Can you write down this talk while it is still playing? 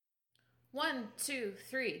1, 2,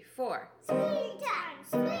 3, 4. Screen time,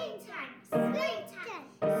 screen time, screen time,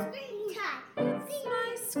 screen time. It's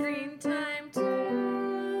my screen time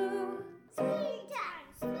too. Screen time,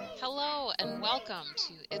 screen time. Hello and welcome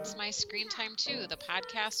to It's My Screen Time Too, the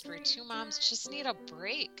podcast where two moms just need a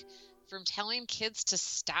break from telling kids to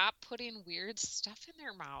stop putting weird stuff in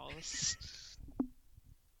their mouths.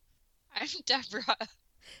 I'm Deborah,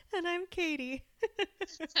 And I'm Katie.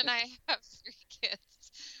 and I have three kids.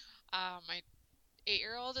 My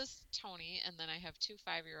 8-year-old is Tony, and then I have two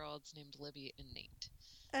 5-year-olds named Libby and Nate.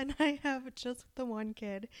 And I have just the one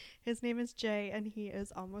kid. His name is Jay, and he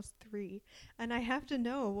is almost 3. And I have to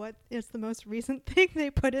know what is the most recent thing they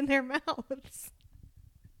put in their mouths.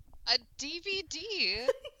 A DVD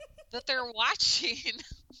that they're watching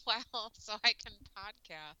so I can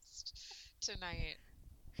podcast tonight.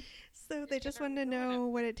 So they just wanted to know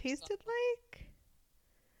what it tasted like?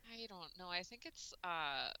 I don't know. I think it's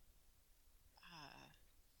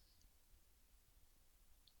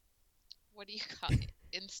what do you call it?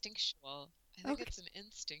 Instinctual. I think Okay. it's an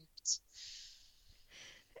instinct.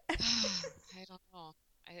 I don't know.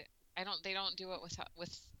 They don't do it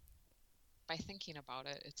with by thinking about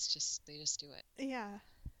it. It's just they just do it. Yeah.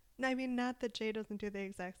 I mean, not that Jay doesn't do the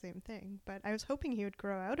exact same thing, but I was hoping he would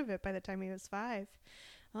grow out of it by the time he was 5.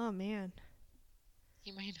 Oh, man.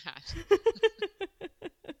 He might not.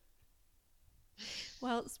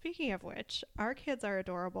 Well, speaking of which, our kids are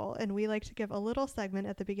adorable, and we like to give a little segment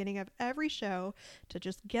at the beginning of every show to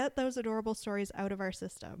just get those adorable stories out of our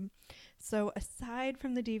system. So, aside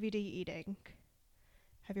from the DVD eating,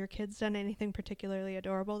 have your kids done anything particularly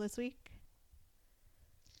adorable this week?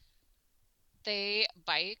 They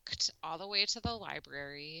biked all the way to the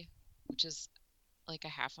library, which is like a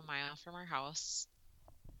half a mile from our house,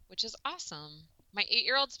 which is awesome. My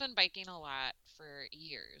 8-year-old's been biking a lot for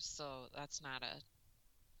years, so that's not a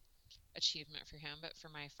achievement for him, but for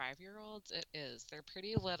my 5-year-olds it is. They're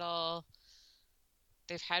pretty little.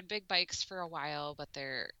 They've had big bikes for a while, but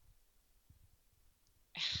they're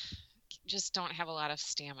just don't have a lot of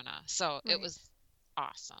stamina. So Right. It was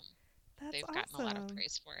awesome. That's They've awesome. gotten a lot of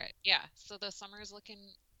praise for it. Yeah, so the summer is looking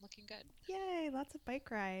good. Yay, lots of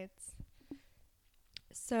bike rides.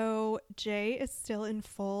 So, Jay is still in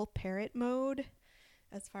full parrot mode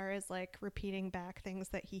as far as like repeating back things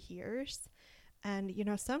that he hears. And, you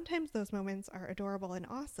know, sometimes those moments are adorable and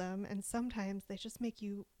awesome, and sometimes they just make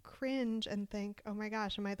you cringe and think, oh my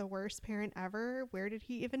gosh, am I the worst parent ever? Where did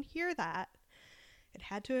he even hear that? It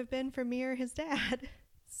had to have been from me or his dad.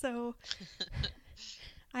 So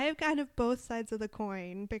I have kind of both sides of the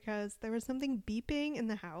coin because there was something beeping in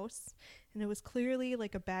the house, and it was clearly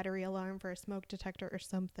like a battery alarm for a smoke detector or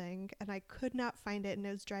something, and I could not find it, and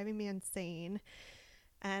it was driving me insane.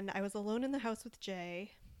 And I was alone in the house with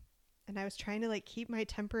Jay, and I was trying to like keep my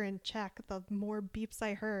temper in check the more beeps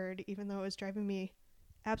I heard, even though it was driving me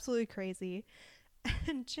absolutely crazy.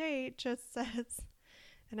 And Jay just says,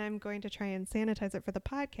 and I'm going to try and sanitize it for the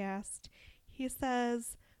podcast, he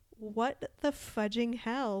says, "What the fudging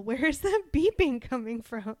hell? Where is that beeping coming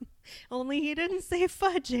from?" Only he didn't say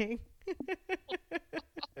fudging.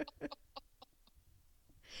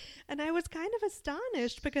 And I was kind of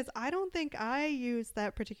astonished because I don't think I use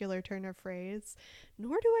that particular turn of phrase,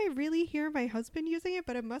 nor do I really hear my husband using it,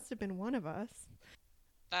 but it must have been one of us.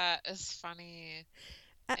 That is funny.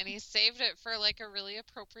 Uh, And he saved it for like a really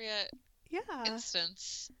appropriate Yeah,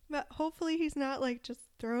 instance. but hopefully he's not like just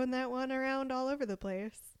throwing that one around all over the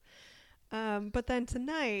place. But then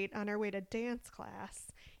tonight, on our way to dance class,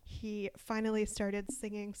 he finally started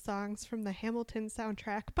singing songs from the Hamilton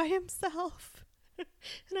soundtrack by himself.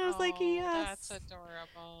 And I was like, yes, That's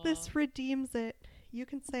adorable. this redeems it. You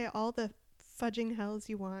can say all the fudging hells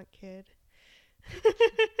you want, kid.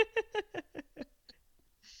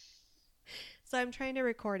 So I'm trying to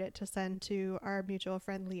record it to send to our mutual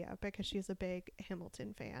friend Leah because she's a big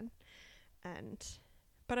Hamilton fan.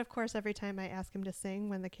 But of course, every time I ask him to sing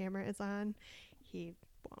when the camera is on, he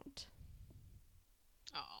won't.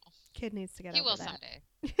 Oh, Kid needs to get he over will that.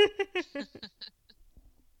 someday.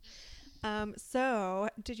 So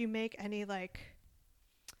did you make any like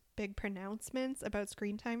big pronouncements about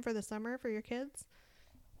screen time for the summer for your kids?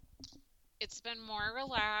 It's been more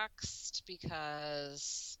relaxed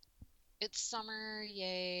because it's summer,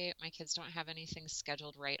 yay. My kids don't have anything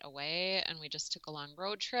scheduled right away, and we just took a long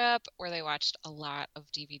road trip where they watched a lot of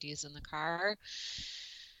DVDs in the car.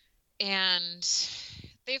 And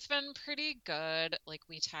they've been pretty good. Like,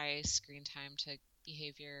 we tie screen time to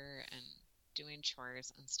behavior and doing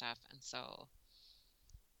chores and stuff, and so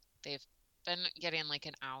they've been getting like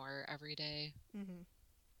an hour every day. Mm-hmm.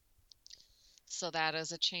 So that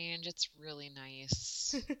is a change. It's really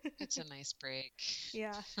nice. It's a nice break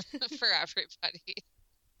Yeah. for everybody.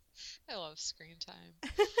 I love screen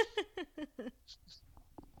time.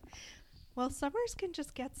 Well, summers can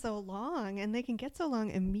just get so long, and they can get so long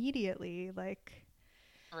immediately. Like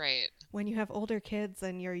Right. when you have older kids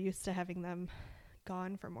and you're used to having them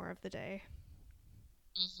gone for more of the day.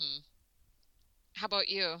 hmm How about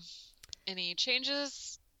you? Any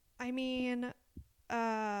changes? I mean,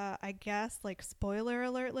 I guess like spoiler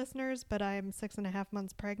alert, listeners, but I'm 6.5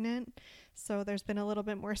 months pregnant, so there's been a little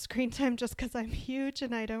bit more screen time just because I'm huge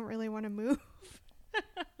and I don't really want to move.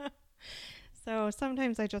 So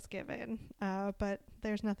sometimes I just give in, but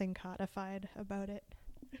there's nothing codified about it.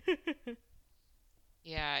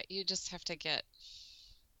 Yeah, you just have to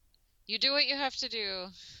you do what you have to do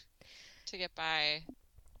to get by.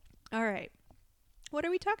 All right. What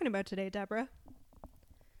are we talking about today, Deborah?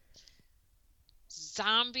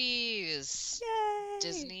 Zombies. Yay!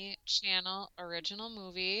 Disney Channel original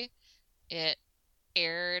movie. It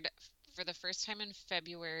aired for the first time in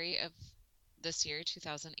February of this year,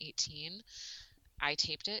 2018. I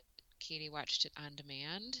taped it. Katie watched it on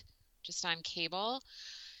demand, just on cable.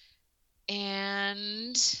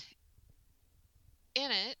 And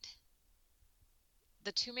in it,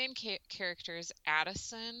 the two main characters,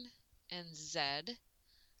 Addison and Zed,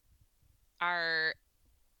 are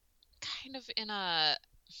kind of in a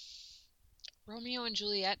Romeo and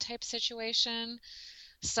Juliet type situation.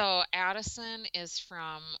 So Addison is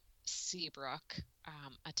from Seabrook,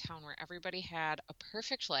 a town where everybody had a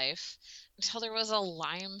perfect life until there was a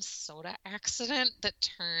lime soda accident that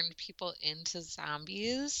turned people into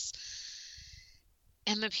zombies.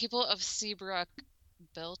 And the people of Seabrook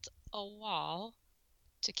built a wall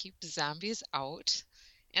to keep zombies out.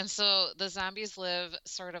 And so the zombies live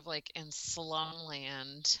sort of like in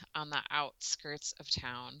slumland on the outskirts of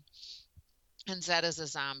town. And Zed is a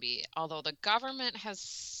zombie, although the government has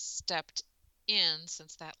stepped in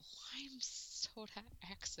since that lime soda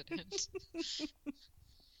accident.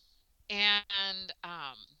 And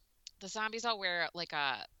the zombies all wear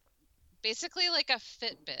basically like a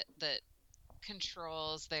Fitbit that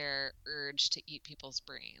controls their urge to eat people's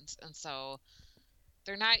brains. And so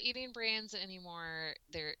they're not eating brains anymore.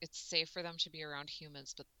 It's safe for them to be around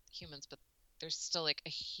humans, but there's still like a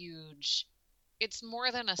huge, it's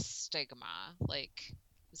more than a stigma. Like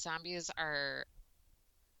zombies are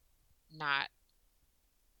not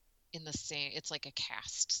in the same, it's like a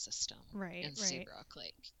caste system Right, in right. Seabrook.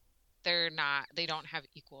 Like they don't have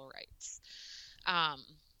equal rights.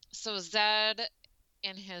 So Zed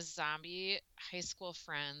and his zombie high school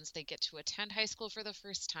friends, they get to attend high school for the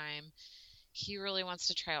first time. He really wants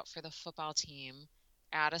to try out for the football team.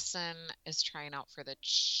 Addison is trying out for the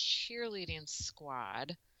cheerleading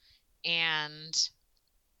squad. And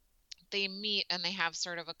they meet and they have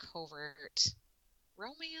sort of a covert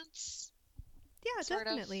romance. Yeah, Sort of.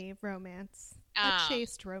 definitely romance. A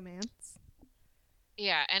chaste romance.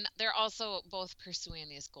 Yeah, and they're also both pursuing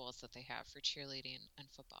these goals that they have for cheerleading and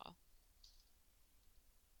football.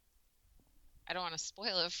 I don't want to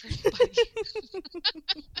spoil it for anybody.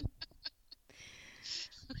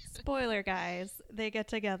 Spoiler, guys. They get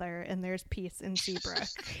together and there's peace in Seabrook.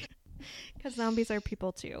 Because zombies are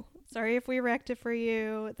people too. Sorry if we wrecked it for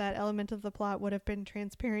you. That element of the plot would have been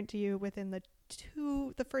transparent to you within the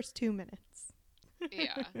first 2 minutes.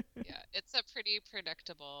 Yeah. It's a pretty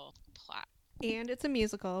predictable plot. And it's a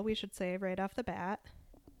musical, we should say right off the bat.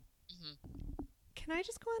 Mm-hmm. Can I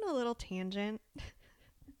just go on a little tangent?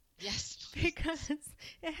 Yes. Because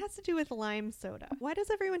it has to do with lime soda. Why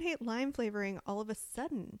does everyone hate lime flavoring all of a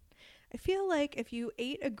sudden? I feel like if you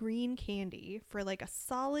ate a green candy for like a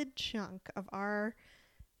solid chunk of our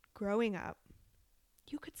growing up,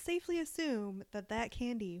 you could safely assume that that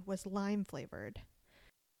candy was lime flavored.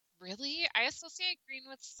 Really? I associate green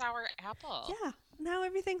with sour apple. Yeah, now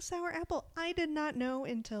everything's sour apple. I did not know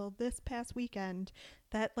until this past weekend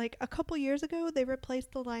that like a couple years ago they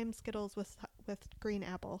replaced the lime Skittles with green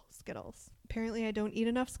apple Skittles. Apparently I don't eat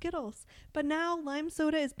enough Skittles. But now lime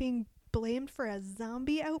soda is being blamed for a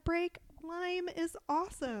zombie outbreak. Lime is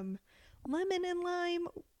awesome. Lemon and lime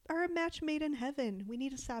are a match made in heaven. We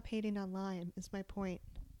need to stop hating on lime, is my point.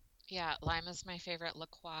 Yeah, lime is my favorite La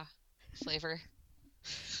Croix flavor.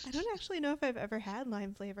 I don't actually know if I've ever had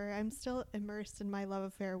lime flavor. I'm still immersed in my love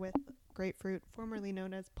affair with grapefruit, formerly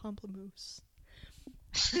known as pamplemousse.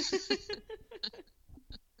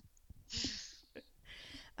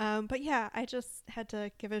 But yeah, I just had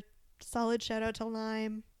to give a solid shout out to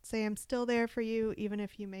lime. Say I'm still there for you, even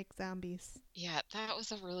if you make zombies. Yeah, that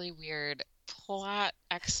was a really weird plot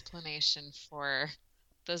explanation for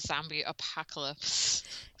the zombie apocalypse.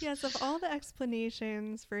 Yes, of all the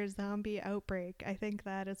explanations for zombie outbreak, I think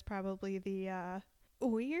that is probably the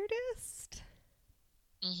weirdest.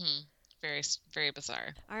 Very, very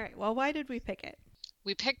bizarre. All right, well, why did we pick it?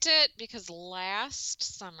 We picked it because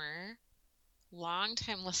last summer,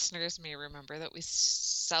 longtime listeners may remember that we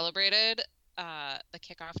celebrated the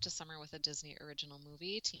kickoff to summer with a Disney original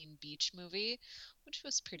movie, Teen Beach Movie, which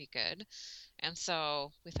was pretty good. And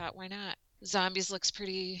so we thought, why not? Zombies looks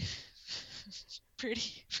pretty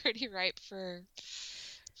ripe for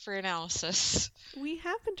analysis. We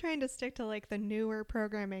have been trying to stick to like the newer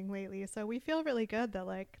programming lately, so we feel really good that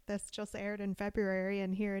like this just aired in February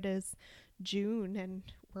and here it is June and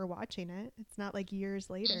we're watching it. It's not like years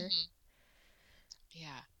later.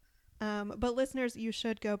 Yeah. But listeners, you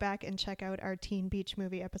should go back and check out our Teen Beach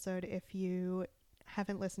Movie episode if you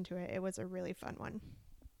haven't listened to it. It was a really fun one.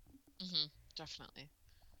 Definitely.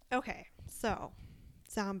 Okay, so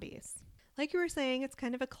zombies. Like you were saying, it's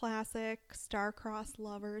kind of a classic star-crossed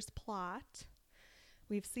lovers plot.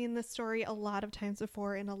 We've seen this story a lot of times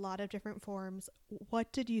before in a lot of different forms.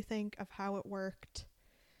 What did you think of how it worked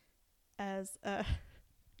as a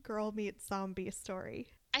girl meets zombie story?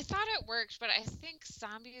 I thought it worked, but I think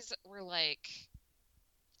zombies were like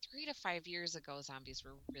 3 to 5 years ago, zombies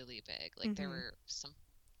were really big. Like there were some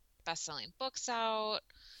best-selling books out.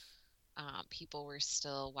 People were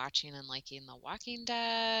still watching and liking The Walking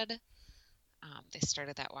Dead. They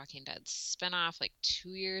started that Walking Dead spinoff like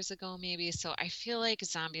 2 years ago, maybe. So I feel like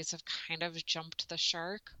zombies have kind of jumped the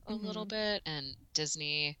shark a little bit, and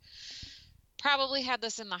Disney probably had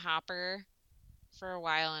this in the hopper for a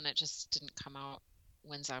while, and it just didn't come out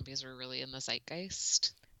when zombies were really in the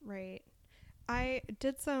zeitgeist. Right. I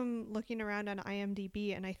did some looking around on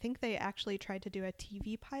IMDb, and I think they actually tried to do a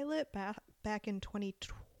TV pilot back in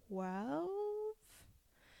 2012.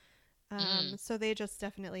 So they just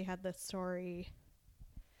definitely had this story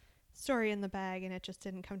in the bag, and it just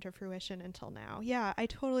didn't come to fruition until now. Yeah, I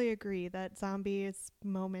totally agree that zombies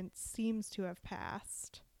moment seems to have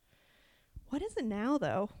passed. What is it now,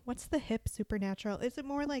 though? What's the hip supernatural? Is it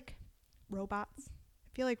more like robots? I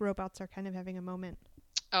feel like robots are kind of having a moment.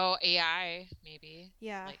 Oh, AI, maybe.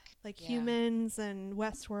 Yeah, like humans and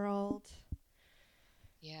Westworld.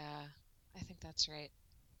 Yeah, I think that's right.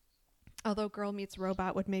 Although Girl Meets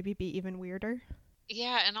Robot would maybe be even weirder.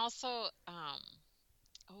 Yeah, and also,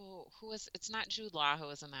 it's not Jude Law who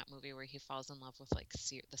was in that movie where he falls in love with like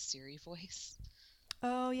the Siri voice.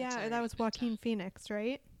 Oh yeah, that was Joaquin Phoenix,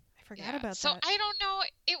 right? I forgot about that. So I don't know.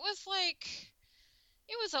 It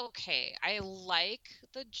was okay. I like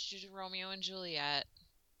the Romeo and Juliet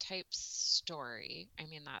type story. I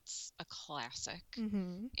mean, that's a classic.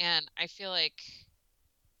 And I feel like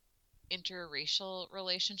interracial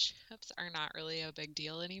relationships are not really a big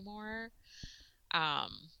deal anymore.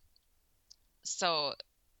 So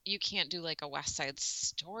you can't do like a West Side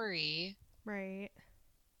Story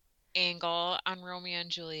angle on Romeo and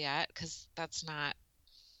Juliet because that's not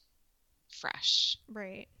fresh.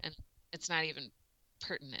 Right. And it's not even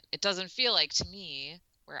pertinent. It doesn't feel like to me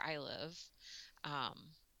where I live.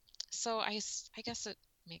 So I guess it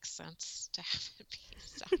makes sense to have it be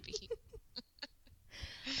zombie.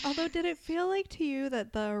 Although, did it feel like to you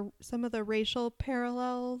that some of the racial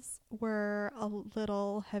parallels were a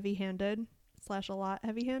little heavy-handed / a lot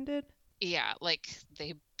heavy-handed? Yeah, like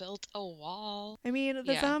they built a wall. I mean,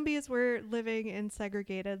 the zombies were living in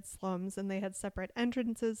segregated slums and they had separate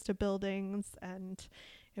entrances to buildings, and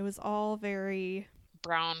it was all very...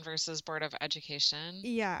 Brown versus Board of Education.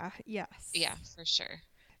 Yeah, yes. Yeah, for sure.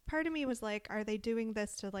 Part of me was like, are they doing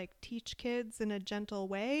this to like teach kids in a gentle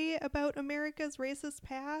way about America's racist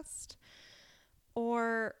past?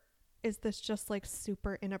 Or is this just like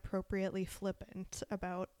super inappropriately flippant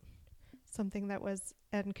about something that was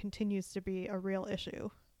and continues to be a real issue?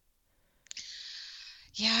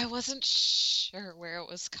 Yeah, I wasn't sure where it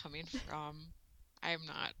was coming from. I'm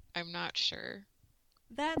not sure.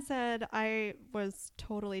 That said, I was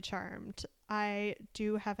totally charmed. I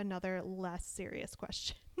do have another less serious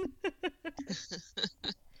question.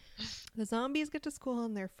 The zombies get to school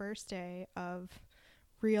on their first day of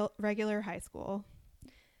regular high school,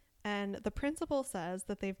 and the principal says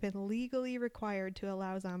that they've been legally required to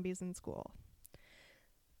allow zombies in school.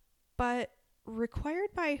 But required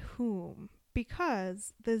by whom?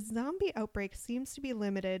 Because the zombie outbreak seems to be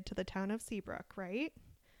limited to the town of Seabrook, right?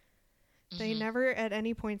 They never at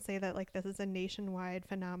any point say that like this is a nationwide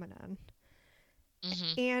phenomenon.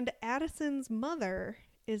 And Addison's mother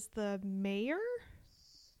is the mayor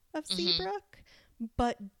of Seabrook,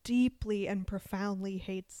 but deeply and profoundly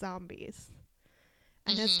hates zombies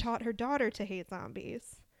and has taught her daughter to hate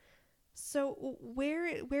zombies. So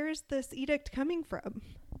where is this edict coming from?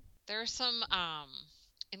 There are some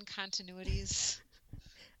incontinuities.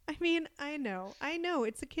 I mean, I know,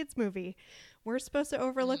 it's a kids movie. We're supposed to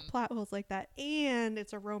overlook Mhm. plot holes like that, and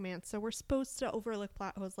it's a romance, so we're supposed to overlook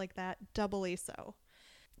plot holes like that doubly so.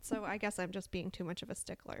 So I guess I'm just being too much of a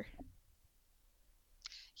stickler.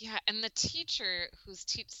 Yeah, and the teacher who's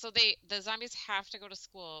so the zombies have to go to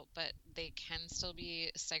school, but they can still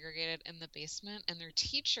be segregated in the basement, and their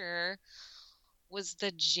teacher was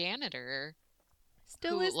the janitor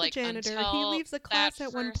Still who is the janitor. He until leaves a that class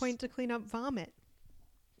at one first point to clean up vomit.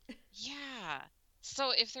 yeah.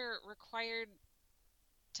 So if they're required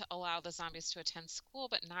to allow the zombies to attend school,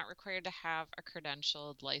 but not required to have a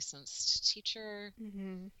credentialed licensed teacher,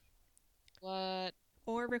 Mm-hmm. what?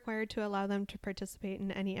 Or required to allow them to participate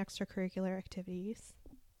in any extracurricular activities.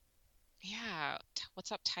 Yeah,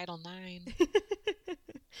 what's up, Title IX?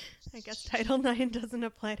 I guess Title IX doesn't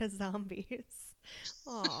apply to zombies.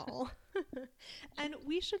 Oh. And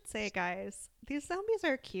we should say, guys, these zombies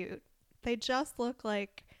are cute. They just look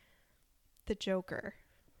like the Joker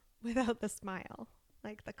without the smile.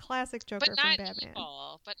 Like the classic Joker But from not Batman.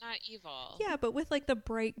 evil. But not evil. Yeah, but with like the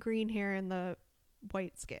bright green hair and the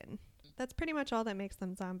white skin. That's pretty much all that makes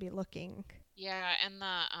them zombie looking. Yeah, and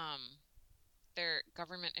their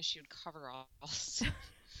government issued coveralls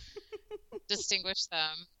distinguish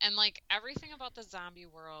them. And like everything about the zombie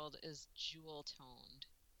world is jewel toned,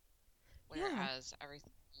 whereas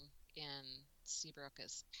everything in Seabrook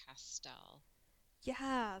is pastel.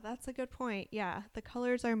 Yeah, that's a good point. Yeah, the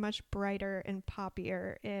colors are much brighter and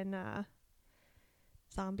poppier in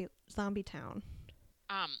Zombie Town.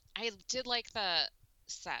 I did like the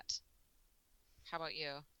set. How about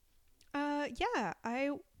you? Yeah,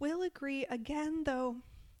 I will agree. Again, though,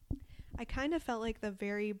 I kind of felt like the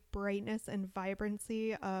very brightness and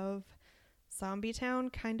vibrancy of Zombie Town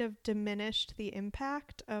kind of diminished the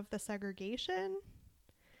impact of the segregation.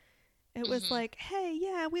 It was Mhm. like, hey,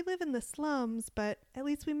 yeah, we live in the slums, but at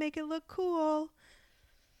least we make it look cool.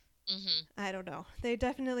 Mhm. I don't know. They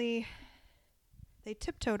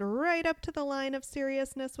tiptoed right up to the line of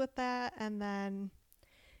seriousness with that, and then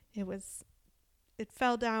it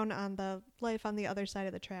fell down on the life on the other side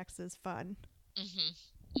of the tracks is fun. Mhm.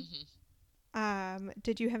 Mhm.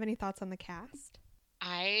 Did you have any thoughts on the cast?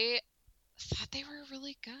 I thought they were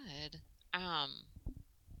really good.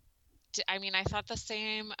 I mean, I thought the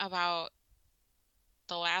same about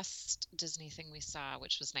the last Disney thing we saw,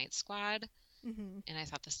 which was Night Squad. Mm-hmm. And I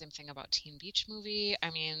thought the same thing about Teen Beach Movie.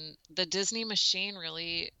 I mean, the Disney machine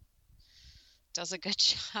really does a good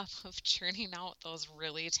job of churning out those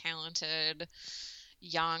really talented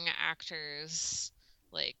young actors.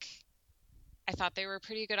 Like, I thought they were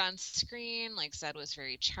pretty good on screen. Like, Zed was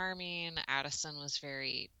very charming. Addison was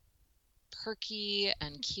very perky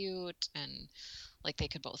and cute. And, like, they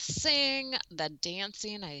could both sing. The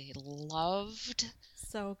dancing, I loved.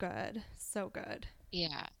 So good. So good.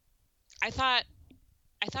 Yeah. I thought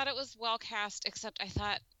it was well cast, except I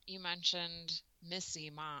thought you mentioned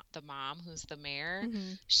Missy, the mom, who's the mayor.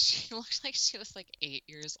 Mm-hmm. She looked like she was like 8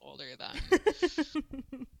 years older than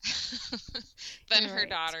You're her right.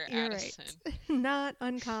 daughter You're Addison. right. Not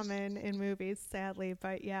uncommon in movies, sadly,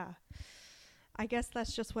 but yeah. I guess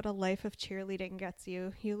that's just what a life of cheerleading gets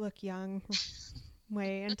you. You look young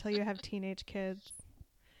way until you have teenage kids.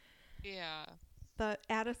 Yeah. The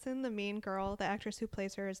Addison, the main girl, the actress who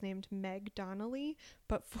plays her is named Meg Donnelly,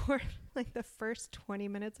 but for like the first 20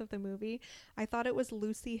 minutes of the movie, I thought it was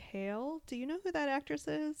Lucy Hale. Do you know who that actress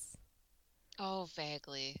is? Oh,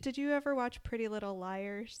 vaguely. Did you ever watch Pretty Little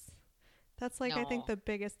Liars? That's like I think No. the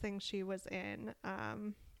biggest thing she was in.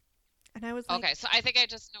 And I was like, Okay, so I think I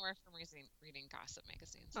just know her from reading gossip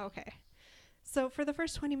magazines. okay. So for the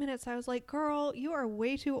first 20 minutes, I was like, girl, you are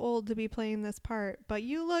way too old to be playing this part, but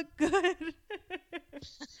you look good.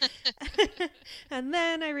 And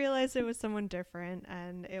then I realized it was someone different,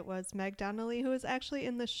 and it was Meg Donnelly, who was actually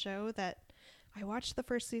in the show that I watched the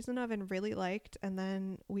first season of and really liked, and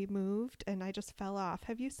then we moved, and I just fell off.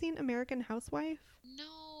 Have you seen American Housewife?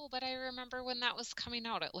 No, but I remember when that was coming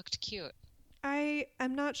out, it looked cute.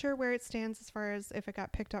 I'm not sure where it stands as far as if it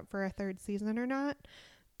got picked up for a third season or not.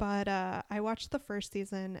 But I watched the first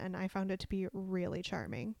season and I found it to be really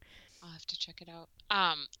charming. I'll have to check it out.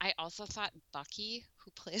 I also thought Bucky, who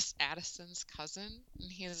plays Addison's cousin,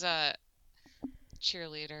 and he's a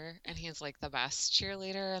cheerleader, and he's like the best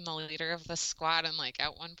cheerleader and the leader of the squad. And like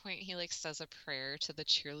at one point, he like says a prayer to the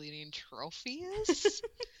cheerleading trophies,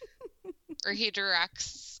 or he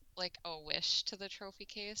directs like a wish to the trophy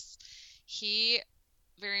case. He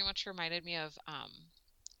very much reminded me of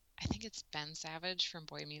I think it's Ben Savage from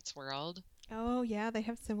Boy Meets World. Oh, yeah, they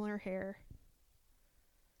have similar hair.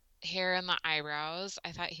 Hair and the eyebrows.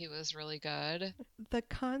 I thought he was really good. The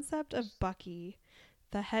concept of Bucky,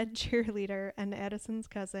 the head cheerleader, and Addison's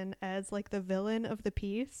cousin as like the villain of the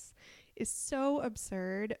piece is so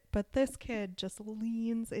absurd, but this kid just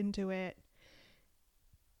leans into it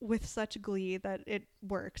with such glee that it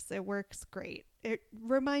works. It works great. It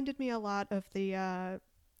reminded me a lot of the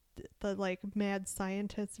like mad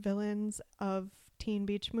scientist villains of Teen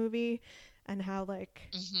Beach Movie, and how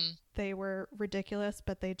like they were ridiculous,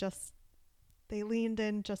 but they leaned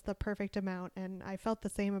in just the perfect amount, and I felt the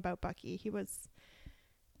same about Bucky. He was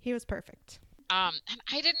perfect. And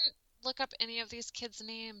I didn't look up any of these kids'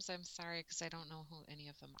 names. I'm sorry, because I don't know who any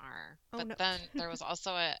of them are. Oh, But no. then there was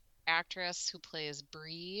also an actress who plays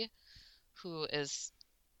Bree, who is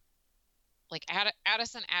like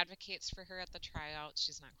Addison advocates for her at the tryouts.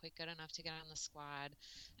 She's not quite good enough to get on the squad,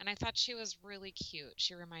 and I thought she was really cute.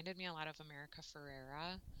 She reminded me a lot of America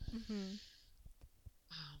Ferrera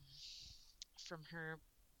from her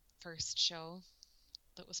first show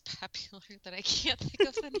that was popular that I can't think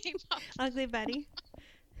of the name of. Ugly Betty.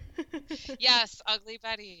 Yes, Ugly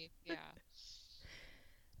Betty. Yeah.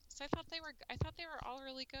 So I thought they were all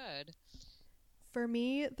really good. For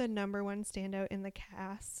me, the number one standout in the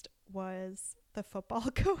cast was the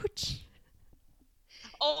football coach.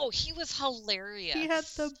 Oh, he was hilarious. He had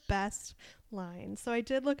the best line. So I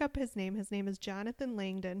did look up his name. His name is Jonathan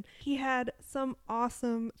Langdon. He had some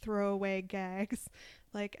awesome throwaway gags.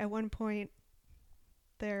 Like at one point,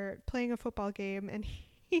 they're playing a football game and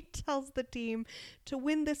he tells the team to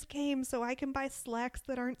win this game so I can buy slacks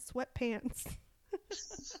that aren't sweatpants.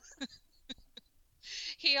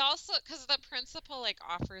 He also, because the principal like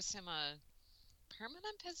offers him a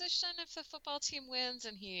permanent position if the football team wins,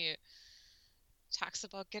 and he talks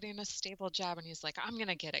about getting a stable job, and he's like, I'm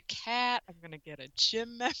gonna get a cat, I'm gonna get a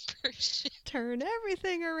gym membership. Turn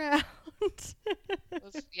everything around.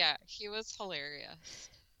 Yeah, he was hilarious.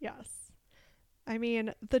 Yes. I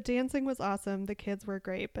mean, the dancing was awesome. The kids were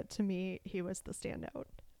great, but to me, he was the standout.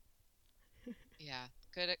 Yeah,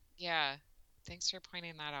 good. Yeah, thanks for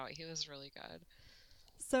pointing that out. He was really good.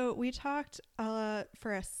 So we talked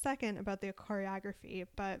for a second about the choreography,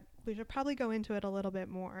 but we should probably go into it a little bit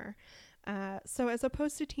more. So as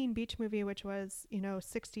opposed to Teen Beach Movie, which was,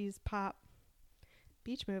 60s pop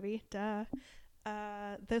beach movie,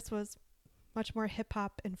 this was much more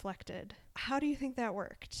hip-hop inflected. How do you think that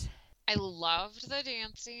worked? I loved the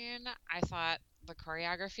dancing. I thought the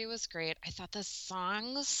choreography was great. I thought the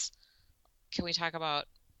songs, can we talk about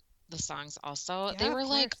the songs also? Yeah, they were of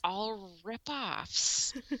like course. all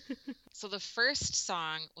rip-offs. So the first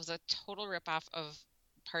song was a total rip-off of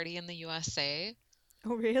Party in the USA.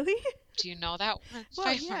 Oh, really? Do you know that one? Well,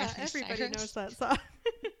 By yeah, Miley everybody Cyrus? knows that song.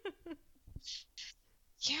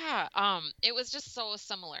 Yeah, it was just so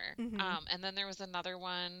similar. Mhm. And then there was another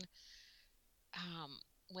one,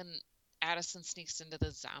 when Addison sneaks into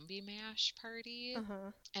the zombie mash party,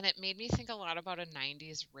 Uh-huh. and it made me think a lot about a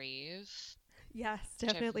 90s rave. Yes,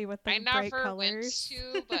 which definitely with the I bright never went colors.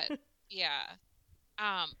 to, but yeah.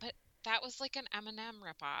 But that was like an Eminem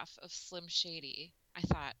ripoff of Slim Shady. I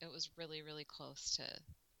thought it was really, really close to,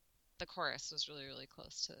 the chorus was really, really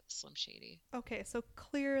close to Slim Shady. Okay, so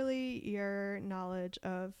clearly your knowledge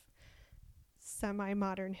of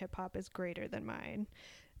semi-modern hip-hop is greater than mine.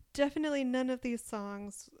 Definitely none of these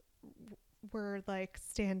songs were like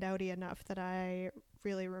standouty enough that I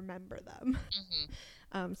really remember them.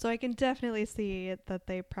 So I can definitely see that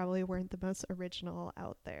they probably weren't the most original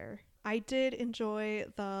out there. I did enjoy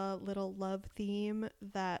the little love theme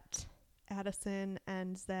that Addison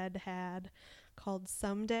and Zed had called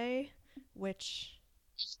Someday, which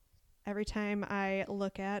every time I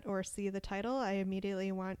look at or see the title, I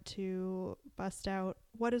immediately want to bust out,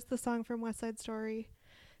 what is the song from West Side Story?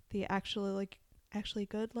 The actually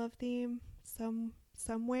good love theme?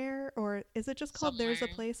 Somewhere? Or is it just called There's a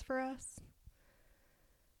Somewhere. Place for Us?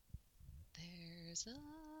 There's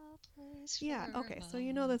a place Yeah, for okay, so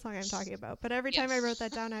you know the song I'm talking about. But every time I Yes. wrote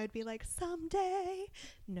that down, I would be like, someday.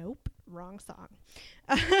 Nope, wrong song.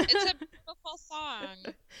 It's a beautiful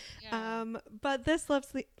song. Yeah. But this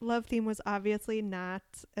love theme was obviously not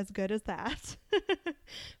as good as that.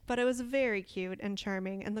 But it was very cute and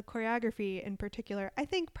charming. And the choreography in particular, I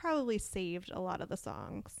think probably saved a lot of the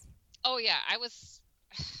songs. Oh yeah,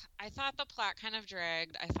 I thought the plot kind of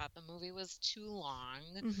dragged. I thought the movie was too long.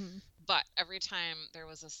 Mm-hmm. But every time there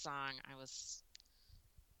was a song, I was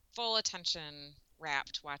full attention,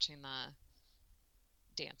 rapt, watching the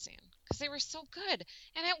dancing because they were so good.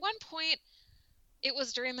 And at one point, it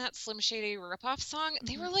was during that Slim Shady ripoff song,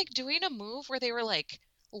 they were like doing a move where they were like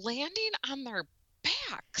landing on their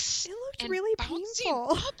box. It looked and really bouncing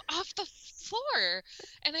painful. up off the floor.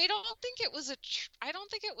 And I don't think it was I don't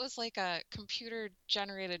think it was like a computer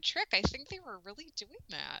generated trick. I think they were really doing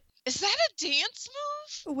that. Is that a dance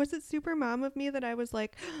move? Was it super mom of me that I was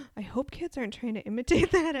like, I hope kids aren't trying to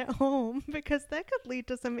imitate that at home because that could lead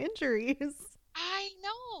to some injuries. I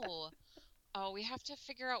know. Oh, we have to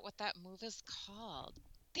figure out what that move is called.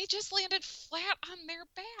 They just landed flat on their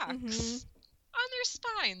backs, on their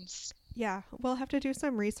spines. Yeah, we'll have to do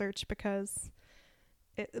some research because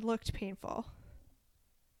it looked painful.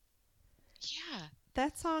 Yeah.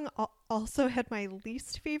 That song also had my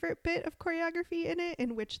least favorite bit of choreography in it,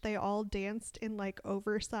 in which they all danced in like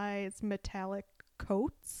oversized metallic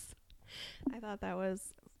coats. I thought that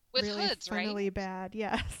was With really hoods, funnily right? bad.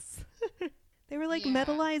 Yes. They were like Yeah.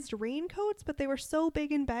 metallized raincoats, but they were so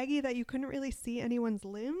big and baggy that you couldn't really see anyone's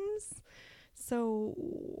limbs. So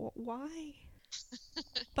why?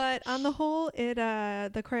 But on the whole, the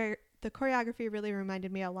choreography really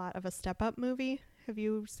reminded me a lot of a Step Up movie. Have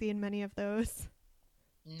you seen many of those?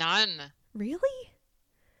 None. Really?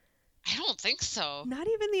 I don't think so. Not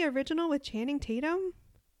even the original with Channing Tatum?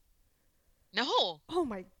 No. Oh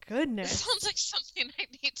my This goodness. sounds like something I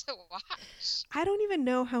need to watch. I don't even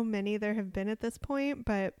know how many there have been at this point,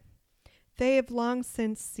 but they have long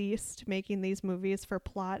since ceased making these movies for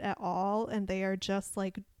plot at all, and they are just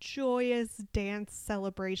like joyous dance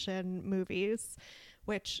celebration movies,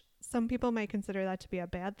 which some people might consider that to be a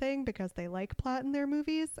bad thing because they like plot in their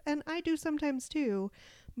movies, and I do sometimes too,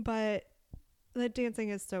 but the dancing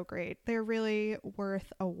is so great. They're really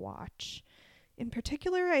worth a watch. In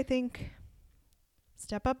particular, I think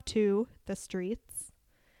Step Up 2, The Streets,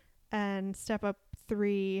 and Step Up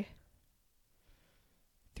 3,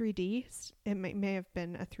 3D. It may have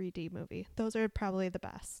been a 3D movie. Those are probably the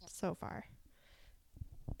best so far.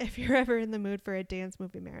 If you're ever in the mood for a dance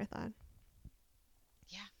movie marathon.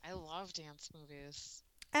 Yeah, I love dance movies.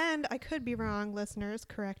 And I could be wrong, listeners,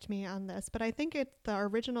 correct me on this, but I think the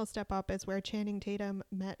original Step Up is where Channing Tatum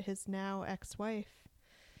met his now ex-wife,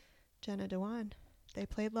 Jenna Dewan. They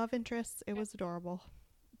played love interests. It was adorable.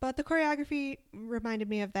 But the choreography reminded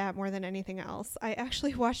me of that more than anything else. I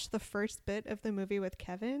actually watched the first bit of the movie with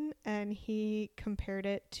Kevin, and he compared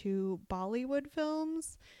it to Bollywood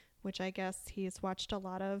films, which I guess he's watched a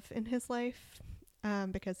lot of in his life,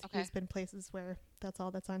 because he's been places where that's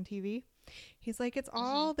all that's on TV. He's like, it's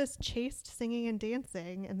all this chaste singing and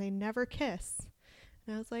dancing, and they never kiss.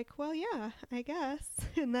 And I was like, well, yeah, I guess.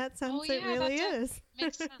 In that sense, it really is.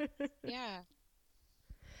 Makes sense. Yeah.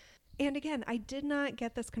 And again, I did not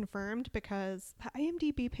get this confirmed because the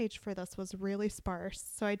IMDb page for this was really sparse.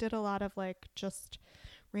 So I did a lot of like just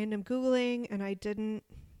random Googling, and I didn't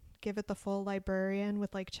give it the full librarian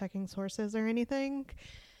with like checking sources or anything.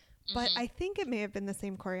 But I think it may have been the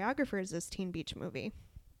same choreographers as Teen Beach Movie.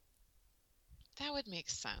 That would make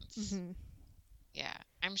sense. Yeah.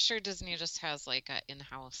 I'm sure Disney just has like a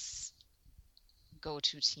in-house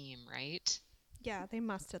go-to team, right? Yeah, they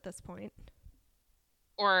must at this point.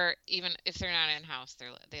 Or even if they're not in-house,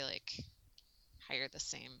 they like hire the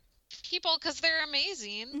same people because they're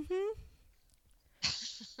amazing.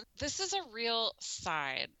 This is a real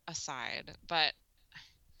aside, but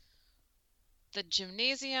the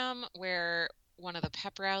gymnasium where one of the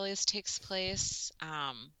pep rallies takes place,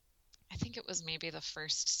 I think it was maybe the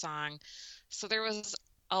first song. So there was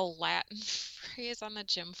a Latin phrase on the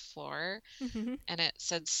gym floor, and it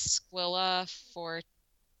said Squilla Forte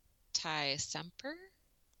Semper.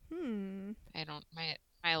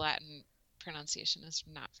 My Latin pronunciation is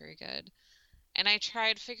not very good. And I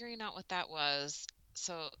tried figuring out what that was.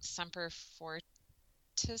 So Semper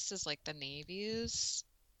Fortis is like the Navy's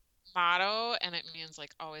motto, and it means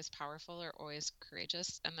like always powerful or always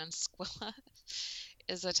courageous. And then Squilla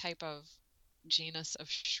is a type of genus of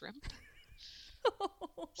shrimp.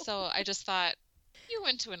 So I just thought, you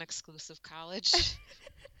went to an exclusive college.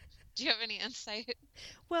 Do you have any insight?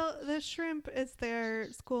 Well, the shrimp is their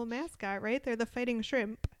school mascot, right? They're the fighting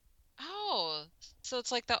shrimp. Oh, so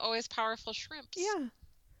it's like the always powerful shrimps. Yeah.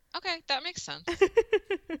 Okay, that makes sense.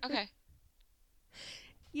 Okay.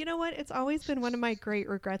 You know what? It's always been one of my great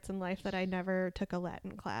regrets in life that I never took a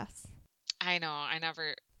Latin class. I know, I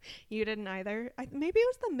never... You didn't either? Maybe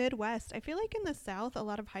it was the Midwest. I feel like in the South, a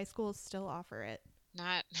lot of high schools still offer it.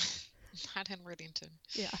 Not in Worthington.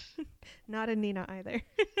 Yeah. Not in Neenah either.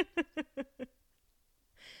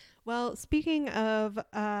 Well, speaking of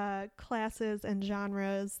classes and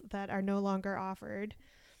genres that are no longer offered,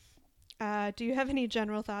 do you have any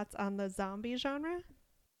general thoughts on the zombie genre?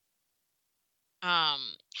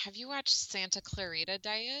 Have you watched Santa Clarita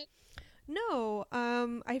Diet? No,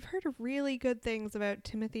 I've heard really good things about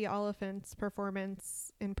Timothy Oliphant's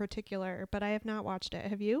performance in particular, but I have not watched it.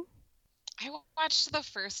 Have you? I watched the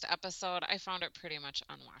first episode. I found it pretty much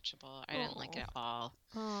unwatchable. I didn't like it Oh. at all.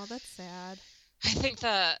 Oh, that's sad. I think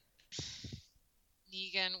the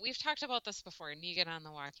Negan, we've talked about this before. Negan on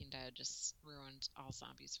The Walking Dead just ruined all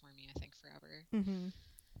zombies for me, I think, forever. Mm-hmm.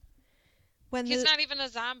 When He's the not even a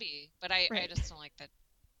zombie, but I Right. just don't like that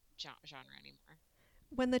genre anymore.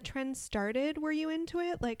 when the trend started, were you into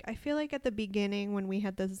it? Like, I feel like at the beginning when we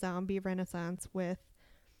had the zombie renaissance with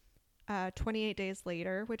 28 Days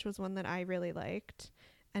Later, which was one that I really liked,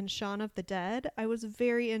 and Shaun of the Dead, I was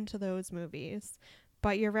very into those movies.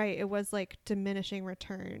 But you're right, it was like diminishing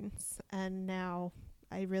returns, and now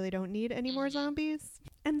I really don't need any more Mhm. zombies.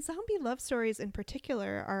 And zombie love stories in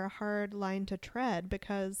particular are a hard line to tread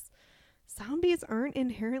because zombies aren't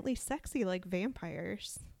inherently sexy like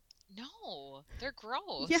vampires. No, they're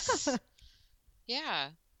gross. Yeah.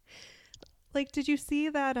 Yeah. Like, did you see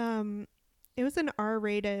that it was an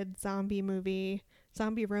R-rated zombie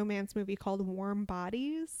romance movie called Warm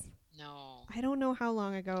Bodies? No. I don't know how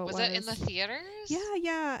long ago it was. Was it in the theaters?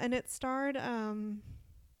 Yeah, and it starred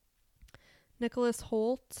Nicholas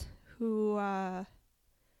Hoult, who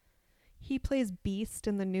he plays Beast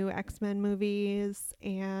in the new X-Men movies,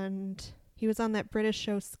 and he was on that British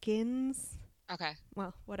show Skins. Okay.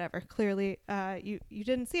 Well, whatever. Clearly, you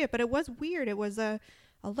didn't see it, but it was weird. It was a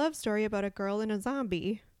love story about a girl and a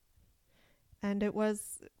zombie, and it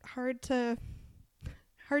was hard to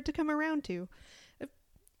come around to.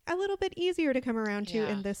 A little bit easier to come around to Yeah.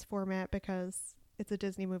 in this format because it's a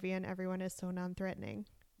Disney movie and everyone is so non-threatening.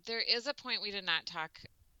 There is a point we did not talk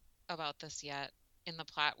about this yet in the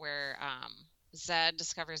plot where Zed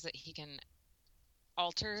discovers that he can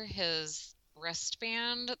alter his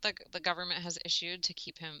wristband the government has issued to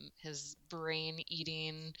keep his brain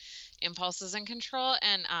eating impulses in control,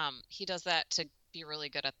 and he does that to be really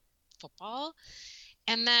good at football.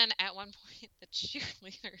 And then at one point the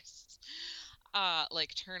cheerleaders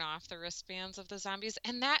like turn off the wristbands of the zombies,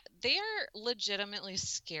 and that they are legitimately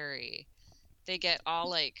scary. They get all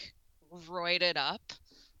like roided up,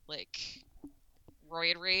 like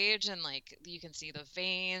roid rage, and like you can see the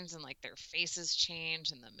veins and like their faces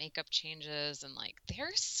change and the makeup changes, and like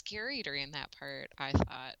they're scary during that part, I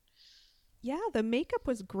thought. Yeah, the makeup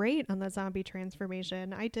was great on the zombie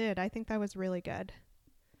transformation. I think that was really good.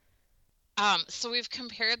 So we've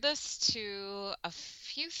compared this to a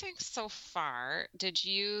few things so far. Did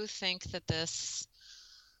you think that this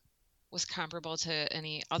was comparable to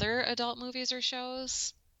any other adult movies or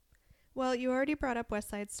shows? Well, you already brought up West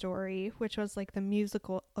Side Story, which was like the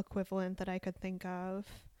musical equivalent that I could think of.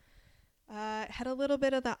 It had a little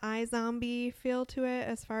bit of the iZombie feel to it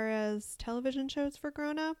as far as television shows for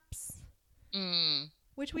grown-ups.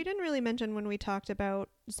 Which we didn't really mention when we talked about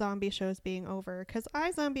zombie shows being over, because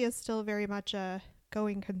iZombie is still very much a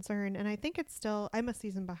going concern, and I think it's still, I'm a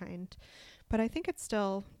season behind, but I think it's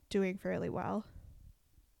still doing fairly well.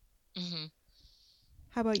 Mm-hmm.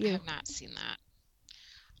 How about I you? have not seen that.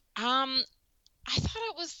 I thought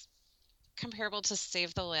it was comparable to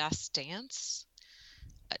Save the Last Dance,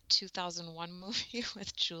 a 2001 movie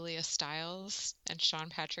with Julia Stiles and Sean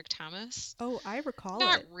Patrick Thomas. Oh, I recall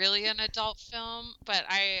Not it. really an adult film, but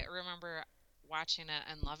I remember watching it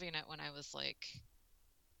and loving it when I was like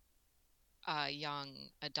a young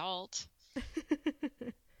adult.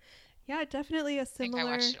 Yeah, definitely a I think I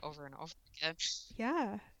similar. watched it over and over again.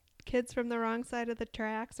 Yeah. Kids from the wrong side of the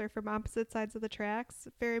tracks or from opposite sides of the tracks.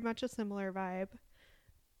 Very much a similar vibe.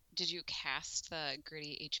 Did you cast the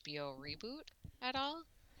gritty HBO reboot at all?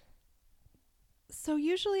 So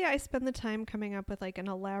usually I spend the time coming up with like an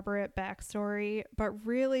elaborate backstory, but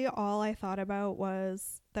really all I thought about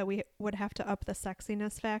was that we would have to up the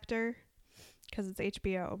sexiness factor because it's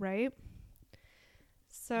HBO, right?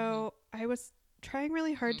 So I was trying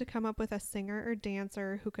really hard to come up with a singer or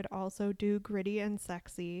dancer who could also do gritty and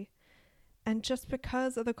sexy. And just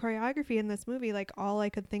because of the choreography in this movie, like all I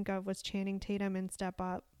could think of was Channing Tatum in Step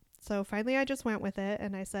Up. So finally I just went with it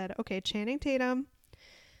and I said, okay, Channing Tatum.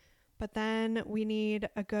 But then we need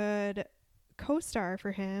a good co-star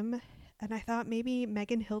for him. And I thought maybe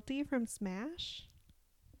Megan Hilty from Smash.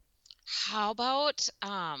 How about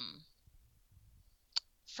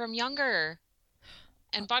from Younger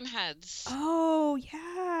and Bunheads? Oh,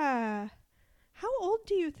 yeah. How old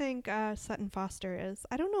do you think Sutton Foster is?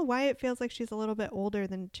 I don't know why it feels like she's a little bit older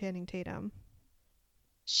than Channing Tatum.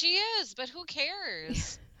 She is, but who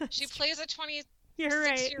cares? She plays a You're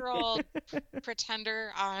right. 26-year-old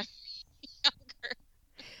pretender on Younger.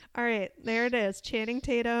 All right, there it is. Channing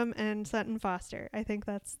Tatum and Sutton Foster. I think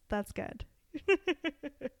that's good.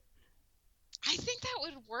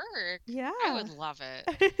 would work. Yeah. I would love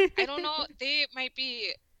it. I don't know. They might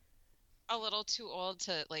be a little too old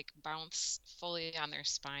to like bounce fully on their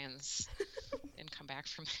spines and come back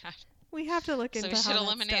from that. We have to look So into we how should that's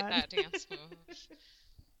eliminate done. that dance move.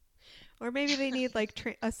 Or maybe they need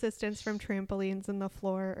like assistance from trampolines in the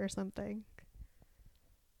floor or something.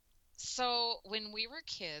 So when we were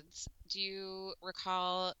kids, do you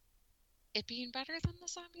recall it being better than the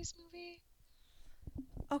Zombies movie?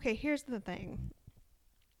 Okay, here's the thing.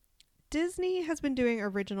 Disney has been doing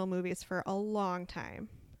original movies for a long time.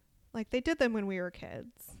 Like, they did them when we were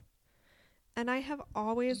kids. And I have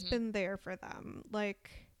always been there for them. Like,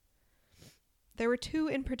 there were two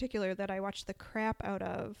in particular that I watched the crap out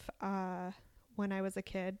of when I was a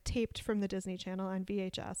kid, taped from the Disney Channel on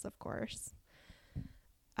VHS, of course.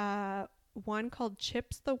 One called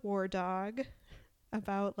Chips the War Dog,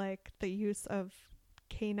 about, like, the use of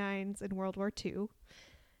canines in World War II.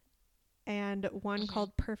 And one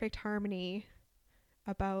called Perfect Harmony,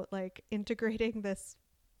 about, like, integrating this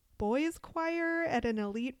boys choir at an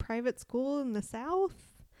elite private school in the South.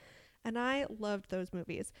 And I loved those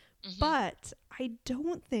movies. But I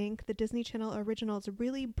don't think the Disney Channel originals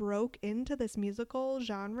really broke into this musical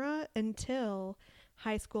genre until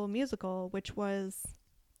High School Musical, which was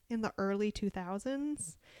in the early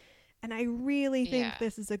 2000s. And I really think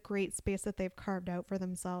this is a great space that they've carved out for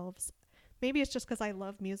themselves. Maybe it's just because I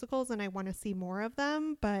love musicals and I want to see more of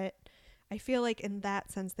them, but I feel like in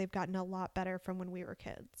that sense, they've gotten a lot better from when we were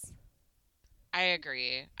kids. I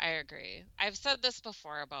agree. I've said this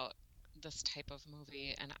before about this type of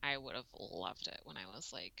movie, and I would have loved it when I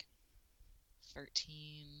was like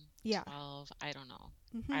 13, 12. I don't know.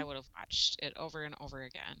 I would have watched it over and over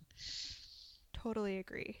again. Totally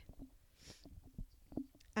agree.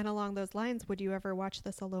 And along those lines, would you ever watch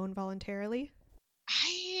this alone voluntarily?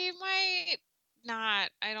 I might not.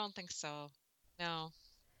 I don't think so. No.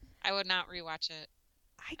 I would not rewatch it.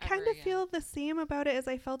 I kind of feel the same about it as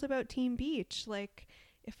I felt about Teen Beach. Like,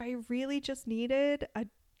 if I really just needed a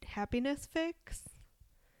happiness fix,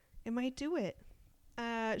 it might do it.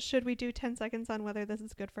 Should we do 10 seconds on whether this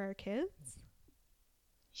is good for our kids?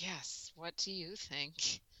 Yes. What do you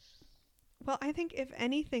think? Well, I think if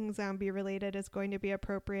anything zombie related is going to be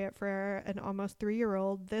appropriate for an almost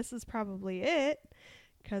 3-year-old, this is probably it,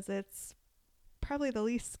 because it's probably the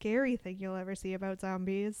least scary thing you'll ever see about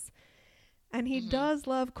zombies. And he does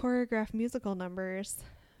love choreographed musical numbers,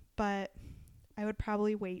 but I would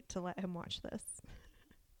probably wait to let him watch this.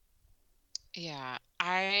 Yeah,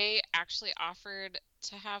 I actually offered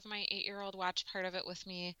to have my 8-year-old watch part of it with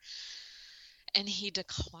me, and he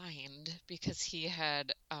declined because he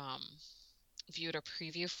had viewed a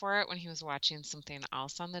preview for it when he was watching something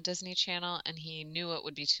else on the Disney Channel, and he knew it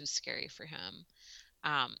would be too scary for him.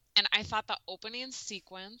 And I thought the opening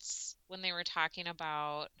sequence, when they were talking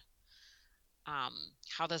about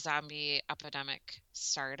how the zombie epidemic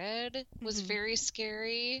started, was very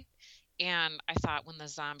scary. And I thought when their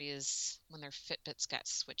Fitbits got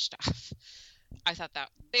switched off, I thought that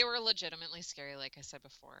they were legitimately scary, like I said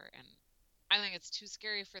before. And I think it's too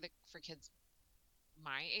scary for kids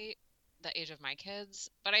the age of my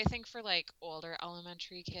kids. But I think for like older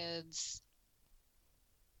elementary kids,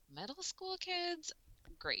 middle school kids,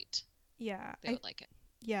 great. Yeah. They would like it.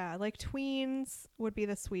 Yeah, like tweens would be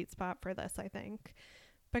the sweet spot for this, I think.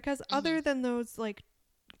 Because other than those like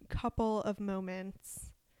couple of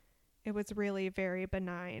moments, it was really very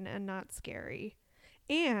benign and not scary.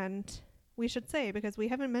 And we should say, because we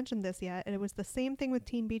haven't mentioned this yet, and it was the same thing with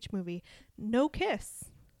Teen Beach Movie, no kiss.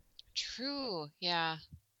 True. Yeah.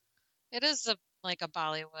 It is like a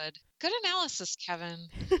Bollywood. Good analysis, Kevin.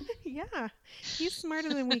 Yeah. He's smarter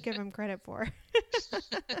than we give him credit for.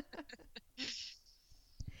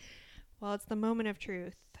 Well, it's the moment of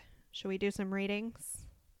truth. Should we do some ratings?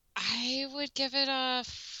 I would give it a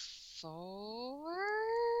 4.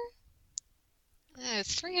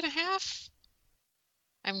 It's 3.5.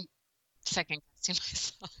 I'm second guessing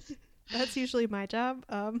myself. That's usually my job.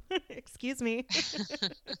 Excuse me.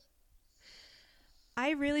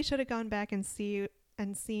 I really should have gone back and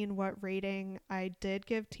seen what rating I did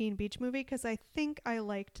give Teen Beach Movie, because I think I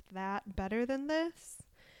liked that better than this.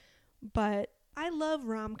 But I love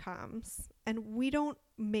rom-coms, and we don't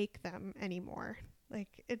make them anymore.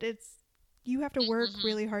 Like, it's you have to work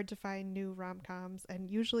really hard to find new rom-coms, and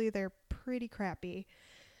usually they're pretty crappy.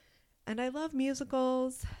 And I love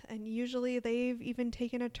musicals, and usually they've even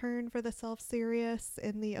taken a turn for the self-serious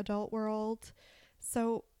in the adult world.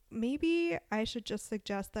 So maybe I should just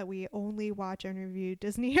suggest that we only watch and review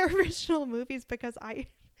Disney original movies, because I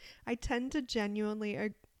tend to genuinely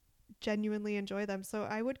genuinely enjoy them. So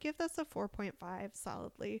I would give this a 4.5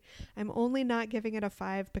 solidly. I'm only not giving it a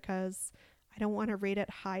 5 because I don't want to rate it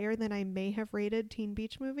higher than I may have rated Teen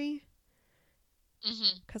Beach Movie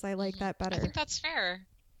because I like that better. I think that's fair.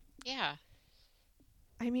 Yeah.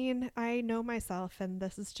 I mean, I know myself, and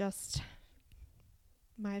this is just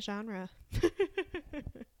my genre.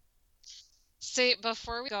 See,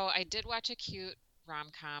 before we go, I did watch a cute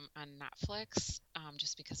rom-com on Netflix,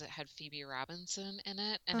 just because it had Phoebe Robinson in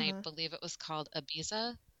it, and I believe it was called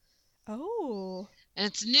Ibiza. Oh. And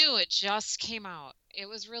it's new. It just came out. It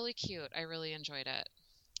was really cute. I really enjoyed it.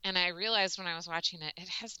 And I realized when I was watching it, it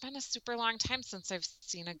has been a super long time since I've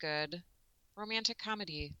seen a good romantic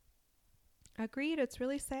comedy. Agreed. It's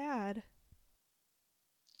really sad.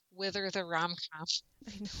 Wither the rom-com.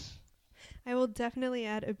 I know. I will definitely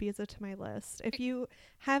add Ibiza to my list. If you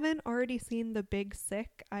haven't already seen The Big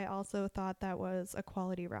Sick, I also thought that was a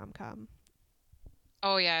quality rom-com.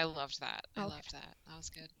 Oh, yeah, I loved that. I Okay. loved that. That was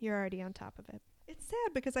good. You're already on top of it. It's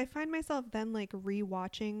sad because I find myself then like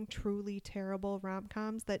rewatching truly terrible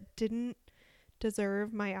rom-coms that didn't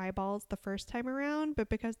deserve my eyeballs the first time around, but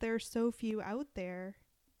because there are so few out there.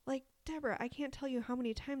 Like, Deborah, I can't tell you how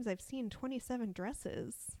many times I've seen 27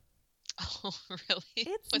 Dresses. Oh, really?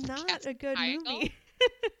 It's With not Kathy a good Heigl? movie.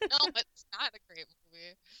 No, it's not a great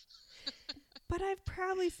movie. But I've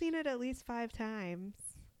probably seen it at least 5 times.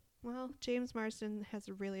 Well, James Marsden has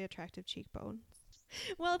really attractive cheekbones.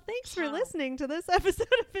 Well, thanks for listening to this episode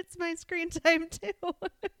of It's My Screen Time Too.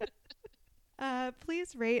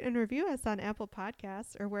 Please rate and review us on Apple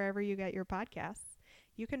Podcasts or wherever you get your podcasts.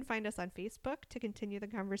 You can find us on Facebook to continue the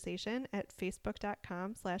conversation at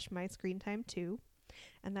facebook.com/myscreentime2.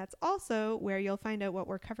 And that's also where you'll find out what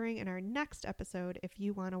we're covering in our next episode if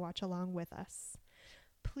you want to watch along with us.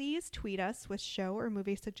 Please tweet us with show or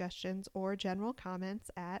movie suggestions or general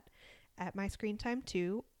comments at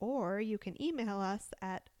myscreentime2, or you can email us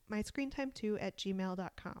at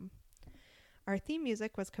myscreentime2@gmail.com. Our theme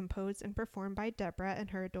music was composed and performed by Deborah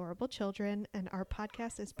and her adorable children, and our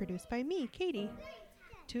podcast is produced by me, Katie.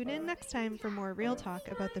 Tune in next time for more real talk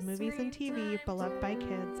about the movies and TV beloved by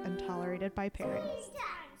kids and tolerated by parents.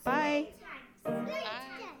 Bye! Screen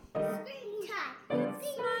time. Screen time. Screen time.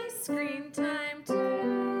 It's my screen time.